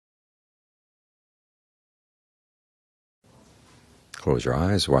Close your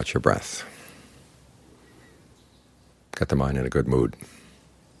eyes, watch your breath. Get the mind in a good mood.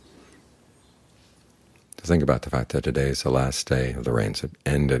 To think about the fact that today is the last day of the rains. It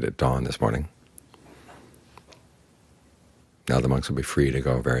ended at dawn this morning. Now the monks will be free to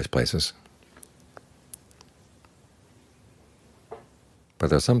go various places. But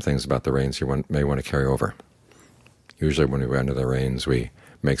there are some things about the rains you may want to carry over. Usually when we enter the rains, we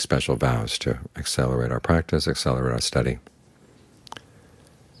make special vows to accelerate our practice, accelerate our study.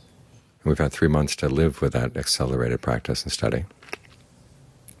 And we've had 3 months to live with that accelerated practice and study.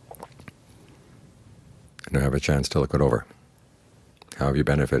 And now have a chance to look it over. How have you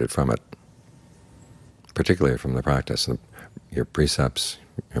benefited from it? Particularly from the practice, your precepts,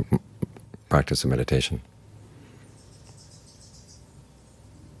 your practice of meditation.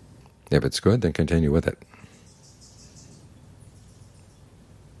 If it's good, then continue with it.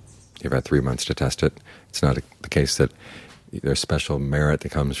 You've had 3 months to test it. It's not the case that there's special merit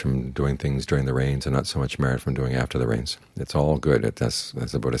that comes from doing things during the rains and not so much merit from doing after the rains. It's all good. As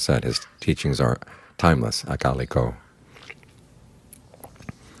the Buddha said, his teachings are timeless, akaliko.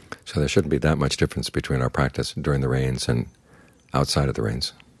 So there shouldn't be that much difference between our practice during the rains and outside of the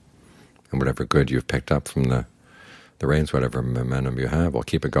rains. And whatever good you've picked up from the rains, whatever momentum you have, well,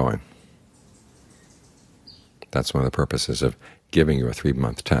 keep it going. That's one of the purposes of giving you a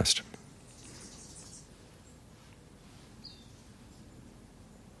 3-month test.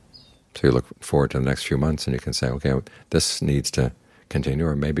 So you look forward to the next few months and you can say, okay, this needs to continue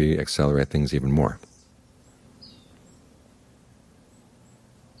or maybe accelerate things even more.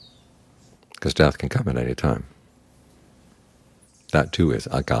 Because death can come at any time. That too is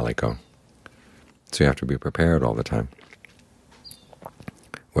akaliko. So you have to be prepared all the time,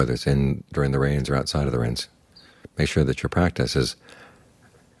 whether it's during the rains or outside of the rains. Make sure that your practice is,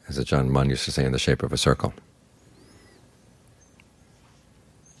 as Ajahn Mun used to say, in the shape of a circle.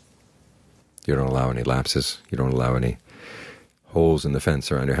 You don't allow any lapses. You don't allow any holes in the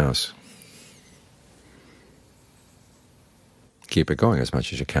fence around your house. Keep it going as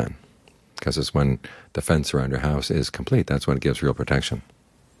much as you can, because it's when the fence around your house is complete, that's when it gives real protection.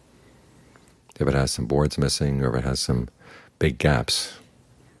 If it has some boards missing or if it has some big gaps,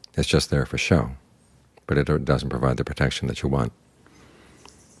 it's just there for show, but it doesn't provide the protection that you want.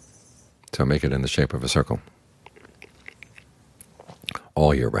 So make it in the shape of a circle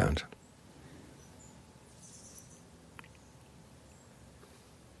all year round.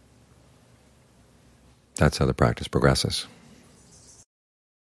 That's how the practice progresses.